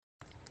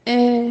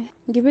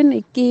Ngibe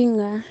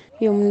nenkinga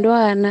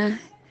yomntwana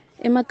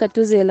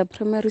eMagaduzela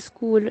Primary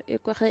School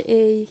eKwaga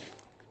A.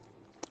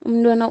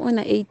 Umntwana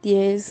ona 8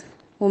 years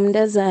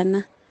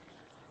womntazana.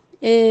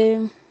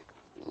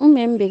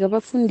 Umembe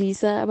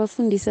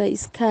abafundisa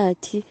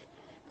isikhathi.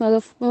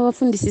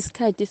 Babafundisa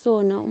isikhathi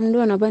sona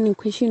umntwana bane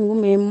question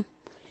kumem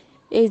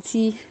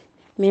ethi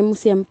mem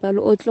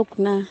siyambhala o'clock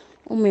na.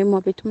 Umem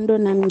wabetha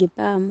umntwana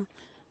ngepama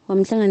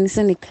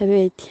wamhlanganisa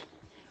nekhabethe.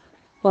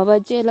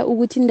 Wabatshela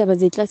ukuthi indaba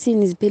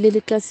zeklasini ziphelele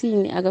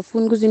eklasini,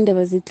 akafuni ukuzwa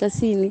indaba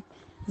zeklasini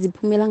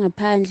ziphumela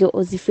ngaphandle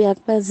ozifika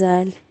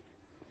kubazali.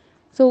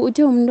 So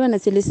uthe umntwana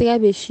sele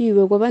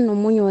sekabeshiwe kwaba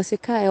nomunye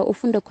wasekhaya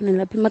ofunda khona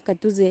lapha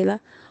eMagaduzela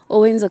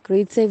owenza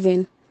grade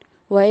 7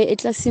 waye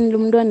eklasini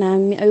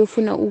lomntwanami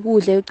ayofuna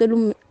ukudla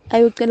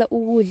ayocela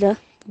ukudla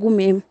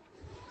kumem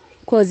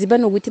cause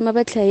banokuthi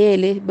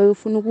mabahlayele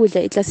bayofuna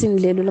ukudla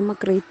eklasini lelo lama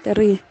grade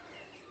 3.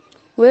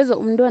 Weza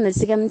umntwana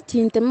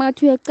sikamthinta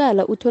makathi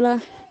uyaqala uthola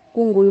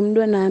kunguye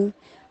umntwanami,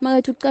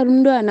 makathi uqala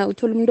umntwana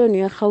uthola umntwana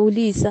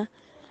uyahawulisa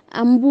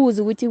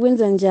ambuze ukuthi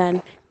kwenza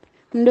njani.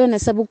 Umntwana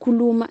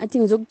sabukhuluma athi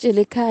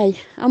ngizokutshela ekhaya,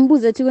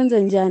 ambuze athi kwenza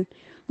njani.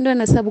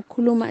 Umntwana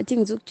sabukhuluma athi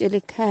ngizokutshela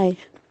ekhaya.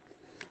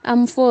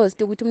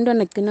 Amforced ukuthi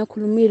umntwana agcina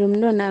akhulumile,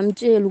 umntwana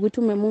amtshela ukuthi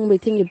umama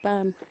ungibethe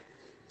ngepama.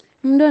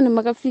 Umntwana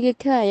makafika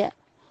ekhaya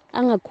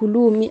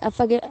angakhulumi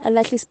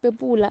alahle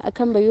isipepula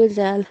akhamba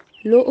yodlala.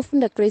 Lo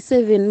ufunda grade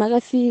 7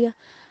 makafika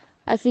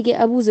afike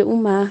abuze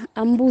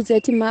ambuze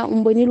athi ma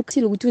umbonile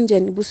ukuthi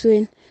unjani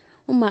ebusweni.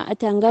 Uma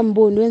athi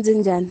angamboni wenze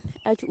njani,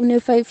 athi une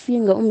 5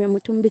 finger umama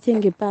uthi umbethe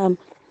ngepama.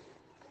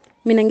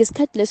 Mina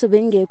ngesikhathi leso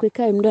bengekho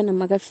ekhaya umntwana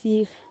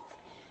makafika.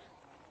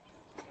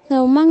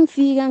 Now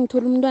mangifika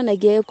ngithola umntwana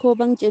akekho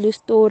bangitshela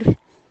istory.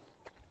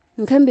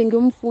 Ngikhambe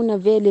ngiyomfuna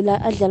vele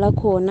la adlala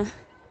khona.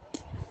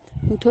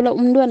 Ngithola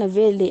umntwana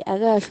vele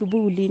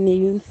akahlubuli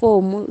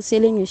neuniform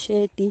usele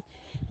ngeshedi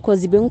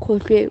cause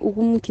bengikhohlwe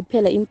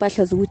ukumkhiphela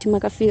impahla zokuthi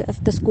makafika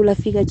after school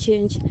afika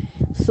change.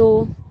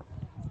 So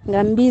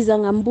ngambiza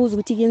ngambuza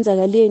ukuthi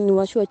kuyenzakaleni,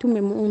 washo wathi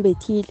umama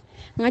ungibethile.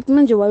 Ngathi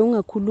manje waye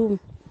ungakhulumi,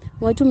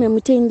 wathi umama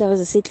uthe indaba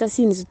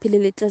zaseklasini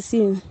ziphelele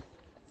eklasini.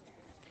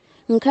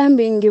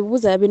 Ngikhambe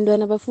ngibuza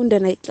abantwana abafunda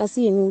na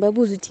eklasini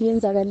ngibabuza ukuthi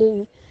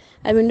yenzakaleni.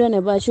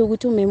 Abantwana basho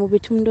ukuthi umama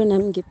ubethe umntwana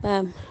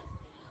ngepama,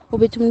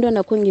 ubethe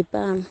umntwana kho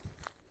ngepama.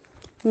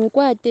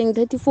 Ngikwade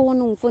ngithatha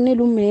ifoni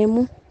ngifonela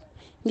umama.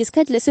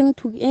 Ngesikhathi lesi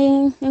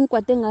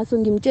engikwade ngaso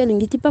ngimtshele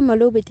ngithi ipama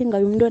lo ubethe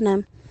ngayo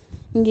umntwanami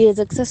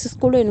ngiyeza kusasa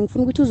esikolweni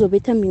ngifuna ukuthi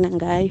uzobetha mina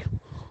ngayo.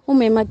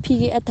 Umama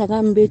aphike athi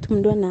akambethe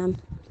umntwanami.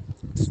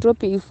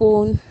 Stop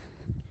ifoni.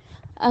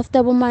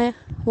 After 1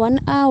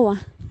 hour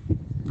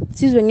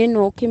sizwe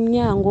ngenokho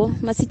eminyango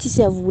masithi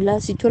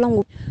siyavula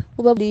sithola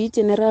ubaba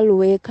yi-general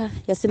worker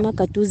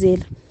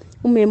yaseMagaduzela.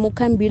 Umama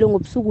ukhambile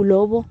ngobusuku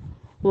lobo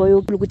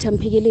wayokula ukuthi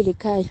amphekelele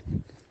ekhaya.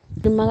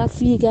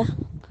 Makafika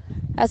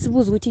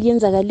asibuza ukuthi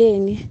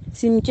kuyenzakaleni,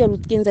 simtshela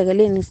ukuthi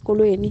kuyenzakaleni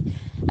esikolweni.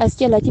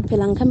 Asitshela athi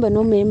phela ngikhamba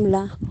nomama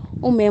la.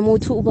 Umama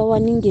uthi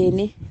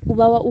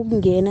ubawa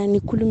ukungena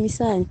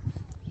nikhulumisane.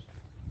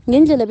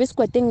 Ngendlela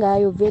besikwade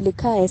ngayo vele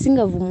ekhaya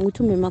singavumi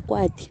ukuthi umama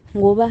kwade,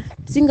 ngoba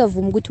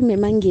singavumi ukuthi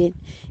umama angene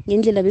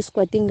ngendlela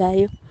besikwade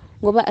ngayo,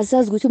 ngoba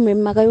asazi ukuthi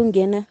umama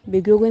makayongena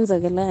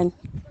bekuyokwenzakalani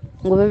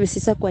ngoba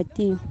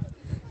besisakwatini.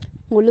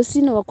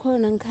 Ngolosine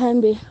wakhona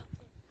ngikhambe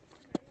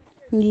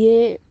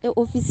ngiye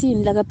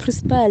eofisini la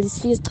principal,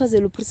 sifike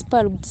sichazele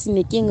uprincipal ukuthi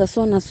sinenkinga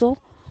sona so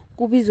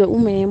kubizwe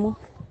umama.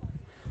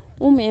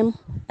 Umama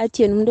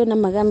athi yena umntwana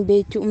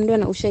makambethi,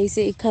 umntwana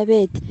ushayise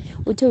ikhabethe.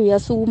 Uthe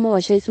uyasukuma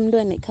washayisa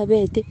umntwana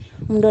ikhabethe,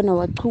 umntwana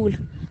wachula.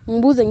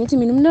 Ngibuza ngithi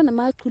mina umntwana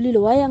makachulile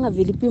waye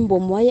angaveli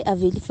impimbomo waye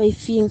aveli 5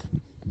 finger.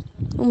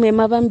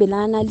 Umama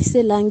abambelana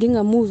alisela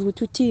ngingamuzi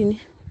ukuthi uthini.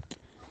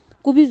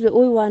 Kubizwe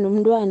oyi-1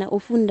 umntwana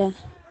ofunda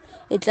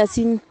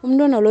eklasini.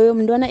 Umntwana loyo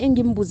umntwana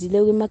engimbuzile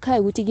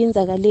emakhaya ukuthi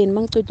kuyenzakaleni.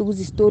 Mangicela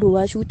ukuza istory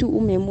washo ukuthi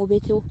umama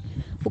ubethe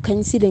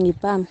ukhanyisile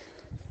ngepama.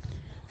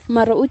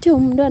 Mara uthe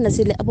umntwana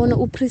sele abona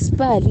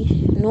uprincipal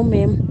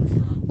nomama.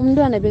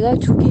 Umntwana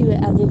bekajukiwe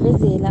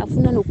avevezela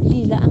afuna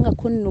nokulila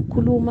angakhoni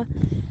nokukhuluma.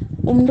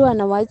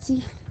 Umntwana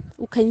wathi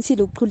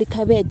ukhanyisile ukuchula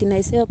ikhabethe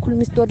naye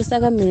sekakhuluma istory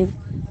sakamama.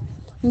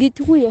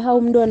 Ngithi kuye ha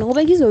umntwana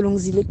ngoba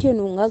ngizolungizile kutheni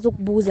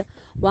ungazokubuza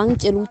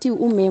wangitshela ukuthi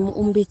umama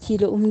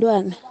umbethile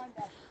umntwana.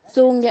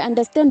 So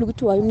ngiunderstand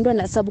ukuthi waye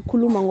umntwana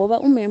asabukhuluma ngoba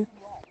umama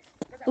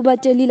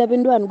ubatshelile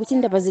abantwana ukuthi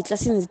indaba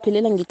zeklasini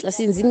ziphelela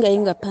ngeklasini zingayi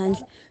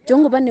ngaphandle.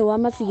 Njengoba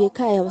newami afike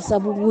ekhaya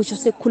wasabukusho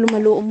sekukhuluma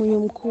lo omunye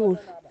omkhulu.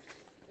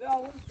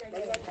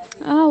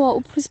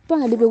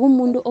 Uprincipal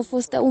bekumuntu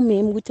ofosta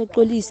umama ukuthi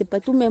axolise,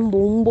 but umama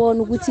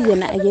umbona ukuthi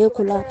yena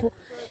akekho lapho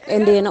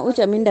and yena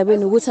ujame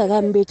endabeni ukuthi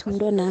akambethi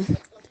umntwana.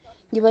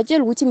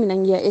 Ngibatshela ukuthi mina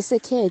ngiya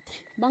esekhethe,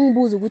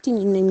 bangibuza ukuthi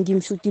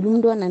ngimshutile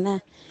umntwana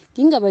na.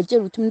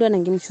 Ngingabatshela ukuthi umntwana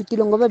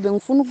ngimshutile ngoba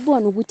bengifuna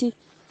ukubona ukuthi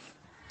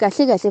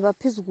kahle kahle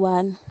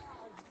baphezukwana.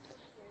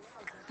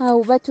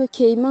 Bathi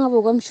okay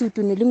mangabe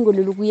kwamshudu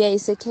nelingolelo kuya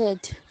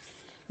esekhethe.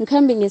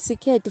 Ngikhambe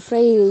ngesekhethe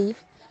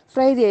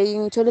Friday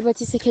ngithole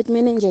bathi secret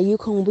manager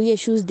yikho ngibuye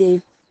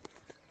Tuesday.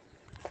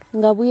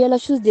 Ngabuyela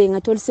Tuesday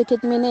ngathola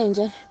secret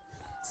manager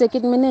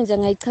Circuit manager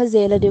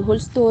ngayichazela the whole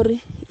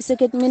story.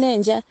 I-circuit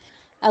manager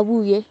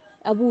abuye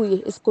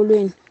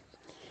esikolweni.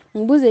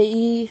 Ngibuze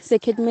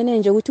i-circuit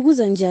manager ukuthi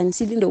kuza njani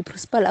silinde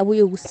uprincipal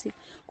abuye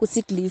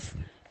ku-sick leave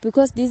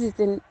because this is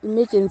an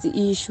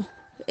emergency issue.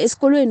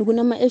 Esikolweni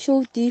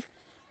kunama-HOD,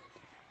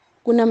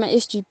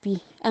 kunama-SGB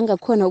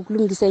angakhona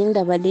ukulungisa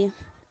indaba le.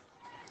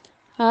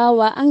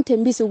 Hawa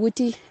angithembise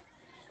ukuthi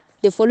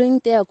the following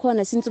day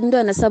akhona since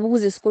umntwana sabe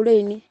ukuze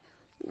esikolweni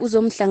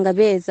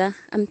uzomhlangabeza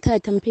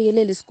amthathe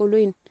amphekelele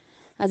esikolweni.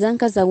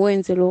 Azange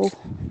azakwenze lokho.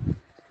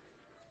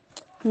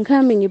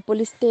 Ngikhambe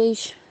nge-police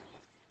station.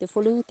 The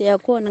following day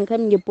akhona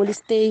ngikhambe nge-police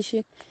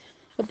station.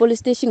 E-police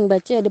station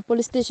ngibatshele,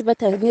 e-police station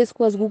bathi angeke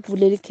sikwazi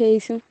ukukuvulela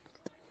i-case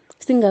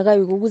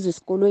singakayi ukuze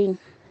esikolweni.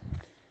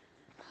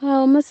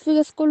 Hawu masifika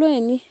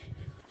esikolweni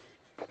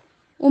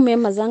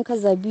umema azange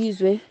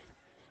azabizwe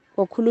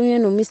wakhulunywa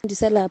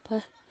nomsindisa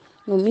lapha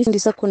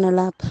nomsindisa khona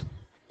lapha.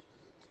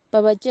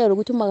 Babatshela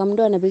ukuthi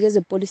makamntwana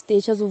bekeze police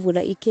station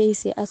azovula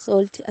i-case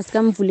ye-assault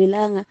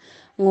asikamvulelanga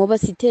ngoba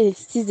sithe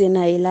size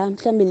naye la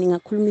mhlambe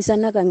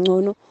ningakhulumisana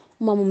kangcono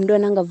umama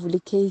umntwana angavula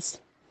i-case.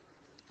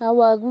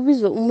 Hawa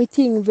kubizwe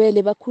meeting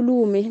vele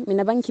bakhulume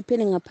mina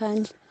bangikhiphele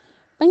ngaphandle.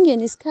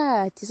 Bangene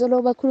isikhathi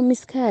solo bakhuluma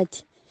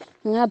isikhathi.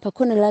 Ngapha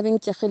khona la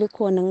bengijahele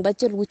khona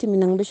ngibatshela ukuthi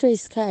mina ngibeshwe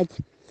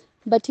isikhathi.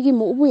 Bathi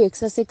kimi ubuye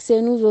kusasa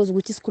ekseni uzoza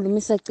ukuthi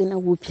sikhulumisa gcina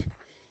kuphi.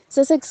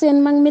 Kusasa ekseni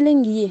mangimele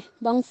ngiye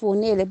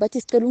bangifonele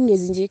bathi sicela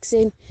ungezi nje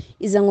ekseni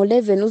iza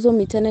ngo11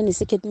 uzomithana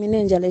ne-circuit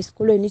manager la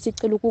esikolweni ithi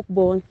icela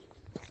ukukubona.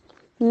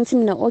 Ngithi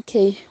mina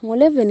okay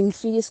ngo11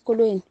 ngifike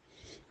esikolweni.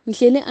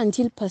 Ngihlele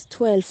until past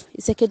 12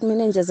 i-circuit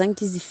manager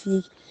zangithi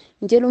zifike.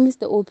 Ngitshela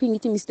uMr OP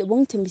ngithi Mr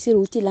bongithembisile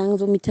ukuthi la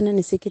ngizomithana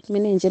ne-circuit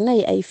manager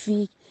naye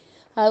ayifiki.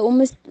 Hayi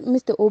uMr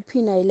OP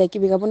naye like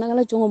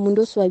bekabonakala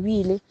njengomuntu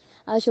oswabile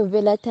asho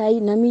vele athi hayi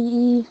nami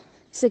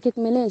i-circuit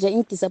manager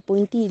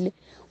ingidisappointile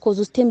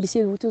cause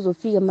usithembisile ukuthi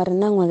uzofika mara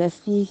nangu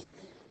akafiki.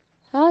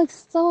 Hayi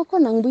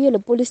sakhona ngibuyele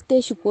police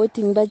station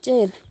godi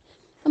ngibatshela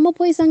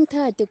amaphoyisa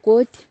angithathe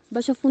godi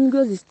basho afuna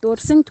ukuyoza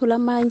istory sengithola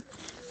amanye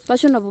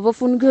basho nabo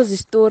bafuna ukuyoza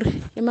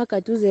istory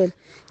emagaduzela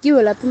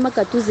kiwe lapha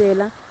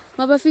emagaduzela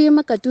mabafika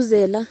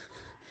emagaduzela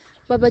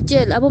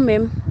babatshela abo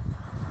mem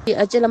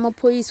atshela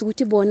amaphoyisa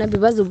ukuthi bona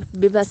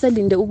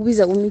bebasalinde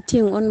ukubiza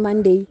meeting on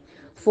Monday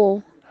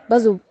for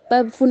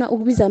bafuna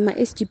ukubiza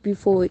ama-SGB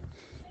for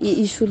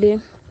i-issue le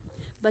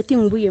bathi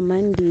ngibuye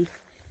Monday.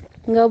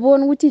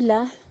 Ngabona ukuthi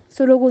la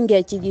soloko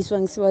ngiyajikiswa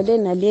ngisiwale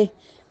nale.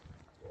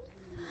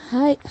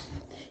 Hayi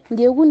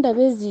ngiye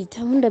kundaba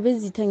ezitha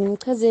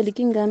ngimchazele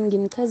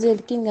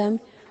inkingami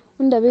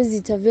undaba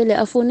ezitha vele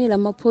afonile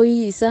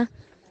amaphoyisa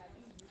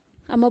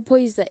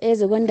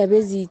eze kwandaba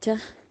ezitha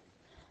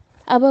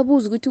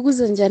ababuza ukuthi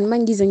kuza njani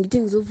mangize ngithi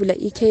ngizovula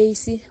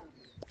i-case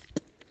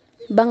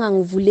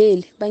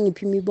bangangivuleli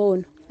bangiphi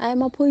imibono. Hayi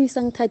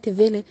amaphoyisa ngithathe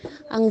vele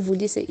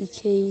angivulise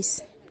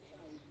i-case.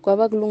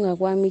 Kwaba kulunga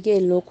kwami ke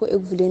lokho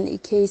ekuvuleni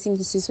i-case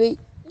ngishiswe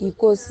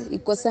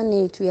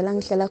ikosanethu yala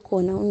ngihlala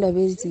khona undaba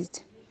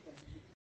ezitha.